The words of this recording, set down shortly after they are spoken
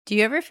Do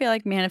you ever feel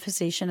like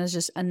manifestation is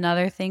just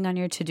another thing on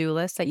your to-do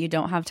list that you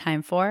don't have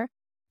time for?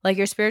 Like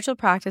your spiritual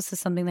practice is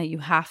something that you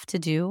have to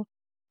do?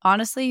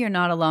 Honestly, you're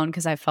not alone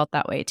because I've felt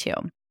that way too.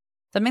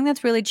 Something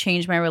that's really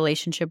changed my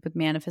relationship with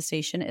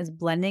manifestation is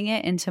blending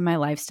it into my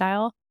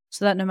lifestyle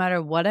so that no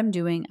matter what I'm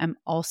doing, I'm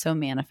also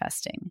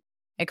manifesting.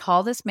 I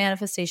call this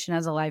manifestation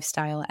as a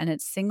lifestyle, and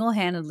it's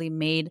single-handedly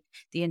made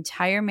the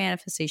entire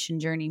manifestation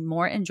journey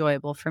more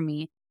enjoyable for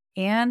me,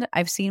 and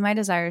I've seen my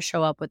desires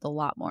show up with a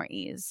lot more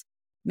ease.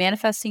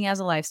 Manifesting as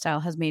a lifestyle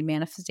has made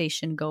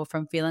manifestation go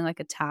from feeling like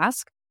a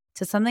task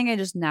to something I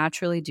just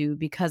naturally do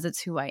because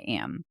it's who I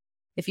am.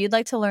 If you'd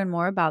like to learn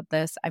more about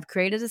this, I've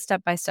created a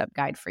step-by-step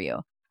guide for you.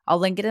 I'll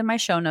link it in my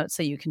show notes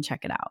so you can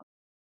check it out.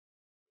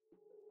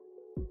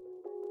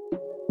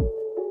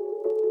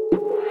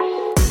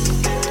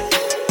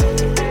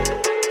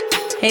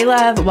 Hey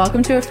love,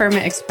 welcome to Affirm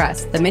It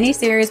Express, the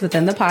mini-series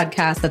within the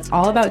podcast that's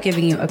all about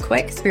giving you a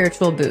quick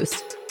spiritual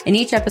boost. In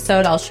each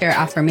episode, I'll share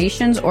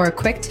affirmations or a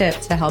quick tip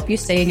to help you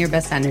stay in your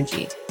best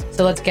energy.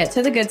 So let's get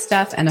to the good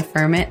stuff and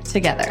affirm it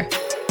together.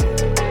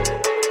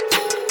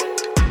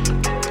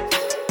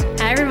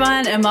 Hi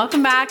everyone, and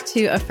welcome back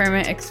to Affirm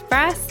It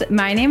Express.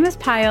 My name is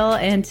Pyle,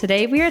 and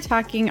today we are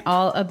talking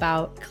all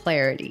about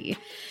clarity.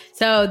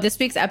 So this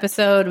week's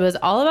episode was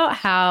all about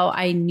how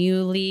I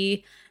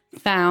newly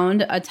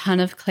found a ton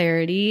of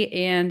clarity,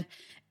 and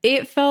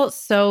it felt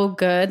so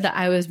good that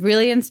I was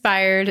really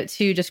inspired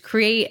to just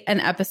create an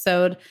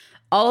episode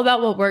all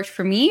about what worked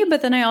for me.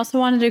 But then I also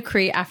wanted to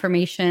create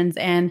affirmations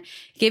and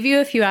give you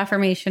a few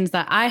affirmations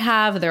that I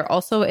have. They're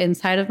also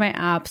inside of my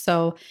app.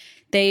 So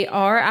they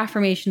are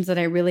affirmations that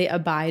I really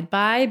abide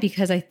by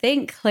because I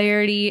think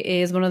clarity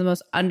is one of the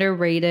most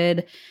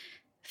underrated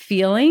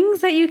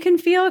feelings that you can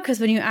feel. Because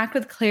when you act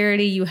with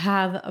clarity, you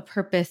have a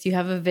purpose, you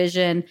have a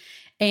vision,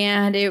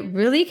 and it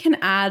really can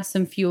add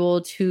some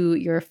fuel to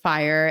your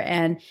fire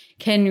and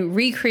can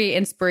recreate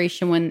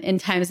inspiration when in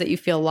times that you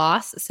feel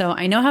lost. So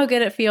I know how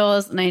good it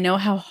feels, and I know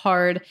how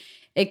hard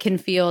it can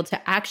feel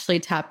to actually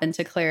tap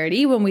into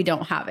clarity when we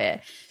don't have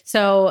it.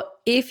 So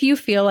if you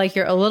feel like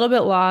you're a little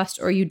bit lost,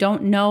 or you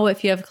don't know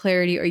if you have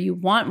clarity, or you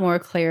want more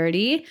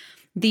clarity,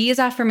 these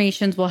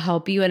affirmations will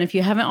help you. And if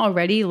you haven't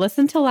already,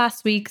 listen to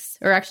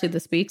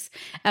this week's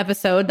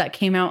episode that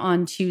came out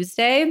on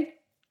Tuesday.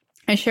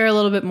 I share a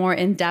little bit more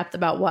in depth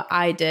about what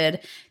I did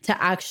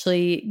to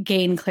actually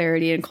gain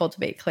clarity and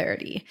cultivate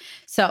clarity.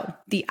 So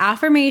the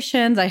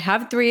affirmations, I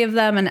have 3 of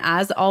them. And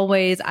as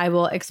always, I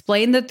will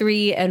explain the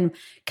 3 and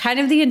kind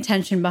of the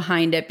intention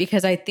behind it,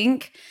 because I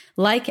think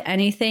like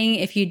anything,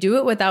 if you do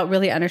it without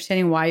really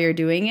understanding why you're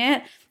doing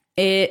it,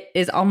 it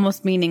is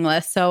almost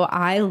meaningless. So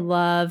I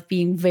love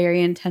being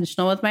very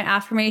intentional with my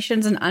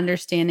affirmations and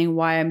understanding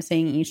why I'm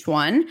saying each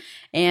one.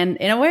 And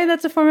in a way,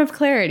 that's a form of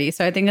clarity.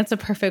 So I think it's a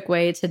perfect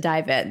way to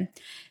dive in.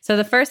 So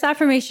the first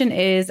affirmation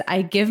is,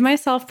 I give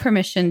myself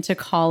permission to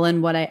call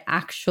in what I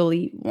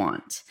actually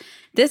want.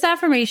 This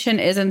affirmation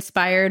is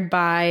inspired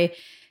by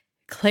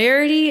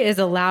clarity is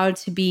allowed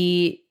to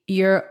be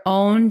your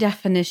own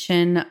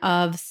definition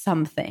of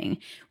something.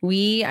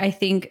 We, I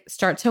think,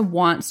 start to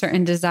want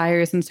certain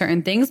desires and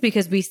certain things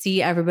because we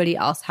see everybody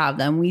else have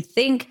them. We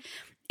think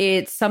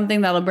it's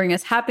something that'll bring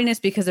us happiness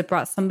because it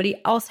brought somebody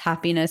else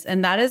happiness.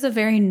 And that is a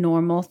very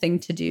normal thing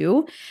to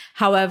do.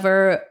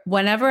 However,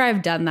 whenever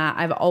I've done that,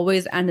 I've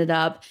always ended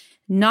up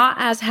not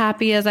as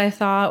happy as I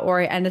thought,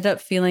 or I ended up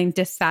feeling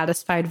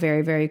dissatisfied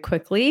very, very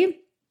quickly.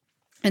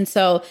 And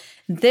so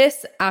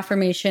this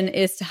affirmation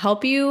is to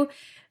help you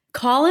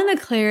call in a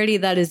clarity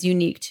that is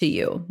unique to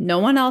you. No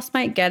one else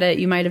might get it.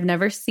 You might have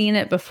never seen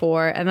it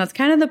before. And that's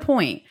kind of the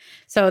point.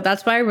 So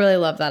that's why I really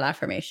love that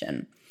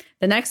affirmation.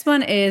 The next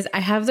one is, I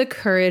have the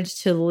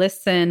courage to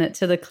listen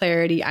to the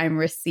clarity I'm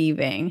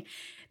receiving.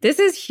 This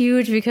is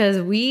huge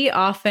because we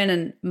often,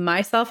 and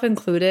myself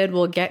included,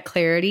 will get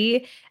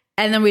clarity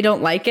and then we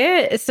don't like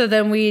it. So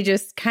then we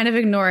just kind of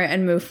ignore it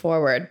and move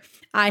forward.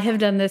 I have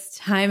done this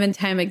time and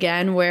time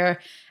again where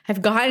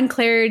I've gotten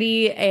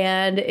clarity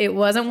and it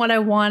wasn't what I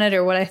wanted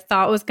or what I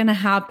thought was going to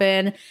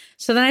happen.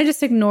 So then I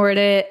just ignored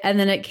it, and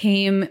then it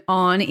came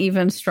on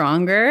even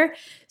stronger.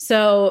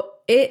 So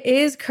it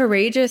is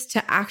courageous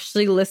to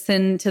actually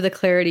listen to the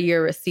clarity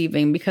you're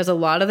receiving, because a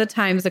lot of the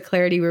times the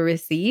clarity we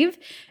receive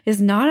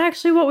is not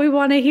actually what we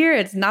want to hear.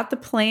 It's not the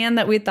plan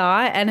that we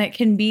thought, and it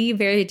can be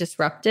very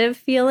disruptive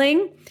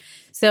feeling.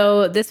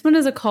 So this one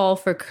is a call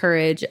for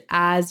courage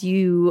as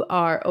you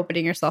are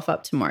opening yourself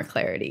up to more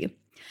clarity.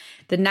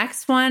 The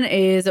next one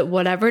is,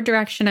 whatever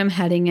direction I'm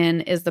heading in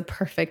is the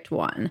perfect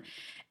one.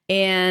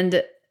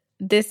 And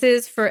this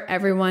is for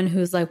everyone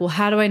who's like, well,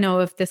 how do I know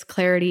if this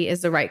clarity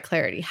is the right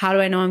clarity? How do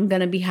I know I'm going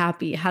to be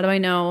happy? How do I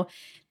know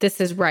this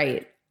is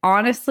right?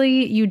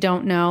 Honestly, you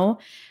don't know.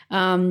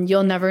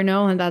 You'll never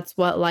know. And that's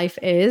what life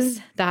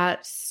is.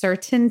 That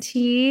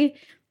certainty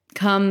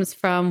comes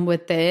from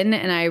within.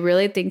 And I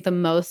really think the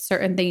most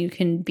certain thing you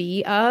can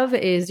be of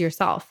is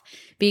yourself.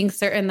 Being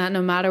certain that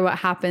no matter what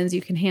happens,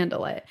 you can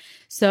handle it.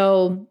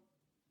 So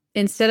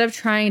instead of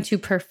trying to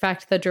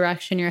perfect the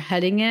direction you're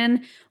heading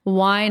in,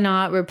 why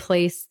not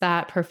replace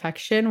that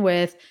perfection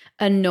with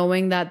a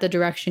knowing that the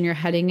direction you're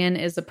heading in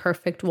is a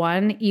perfect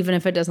one, even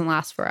if it doesn't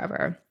last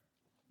forever?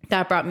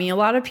 That brought me a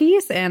lot of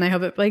peace, and I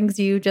hope it brings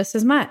you just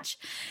as much.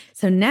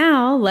 So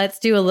now let's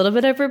do a little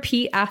bit of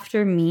repeat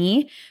after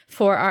me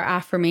for our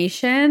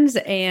affirmations,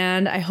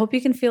 and I hope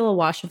you can feel a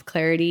wash of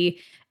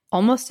clarity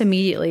almost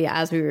immediately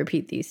as we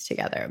repeat these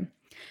together.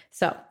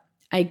 So,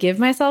 I give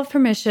myself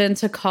permission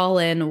to call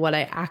in what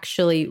I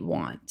actually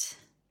want.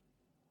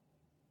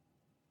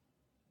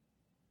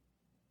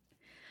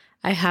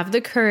 I have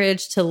the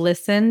courage to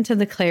listen to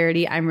the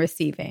clarity I'm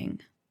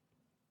receiving.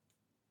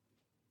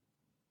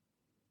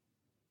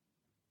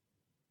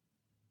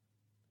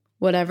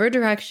 Whatever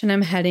direction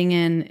I'm heading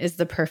in is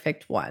the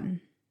perfect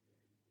one.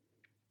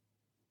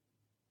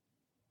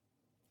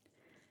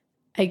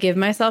 I give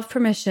myself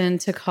permission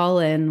to call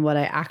in what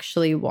I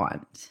actually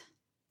want.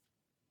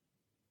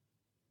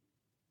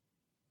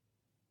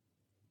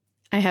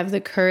 I have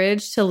the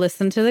courage to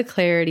listen to the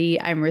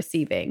clarity I'm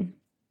receiving.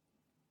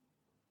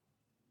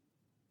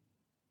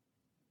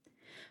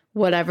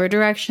 Whatever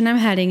direction I'm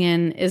heading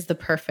in is the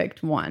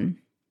perfect one.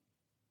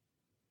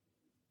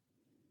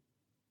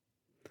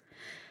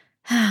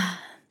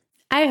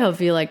 I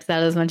hope you liked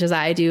that as much as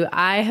I do.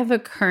 I have a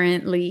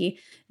currently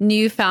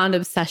newfound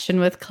obsession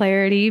with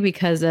clarity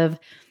because of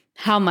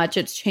how much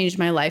it's changed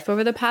my life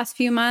over the past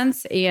few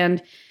months.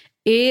 And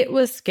it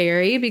was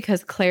scary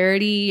because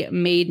clarity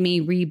made me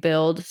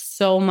rebuild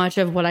so much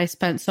of what I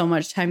spent so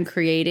much time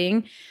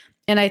creating.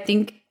 And I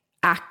think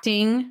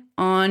acting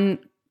on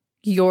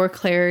your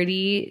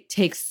clarity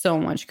takes so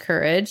much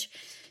courage.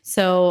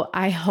 So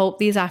I hope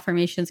these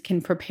affirmations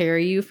can prepare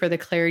you for the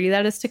clarity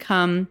that is to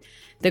come,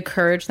 the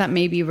courage that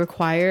may be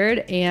required,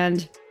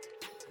 and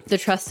the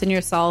trust in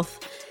yourself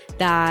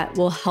that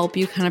will help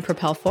you kind of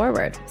propel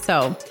forward.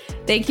 So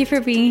thank you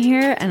for being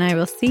here, and I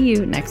will see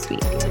you next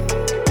week.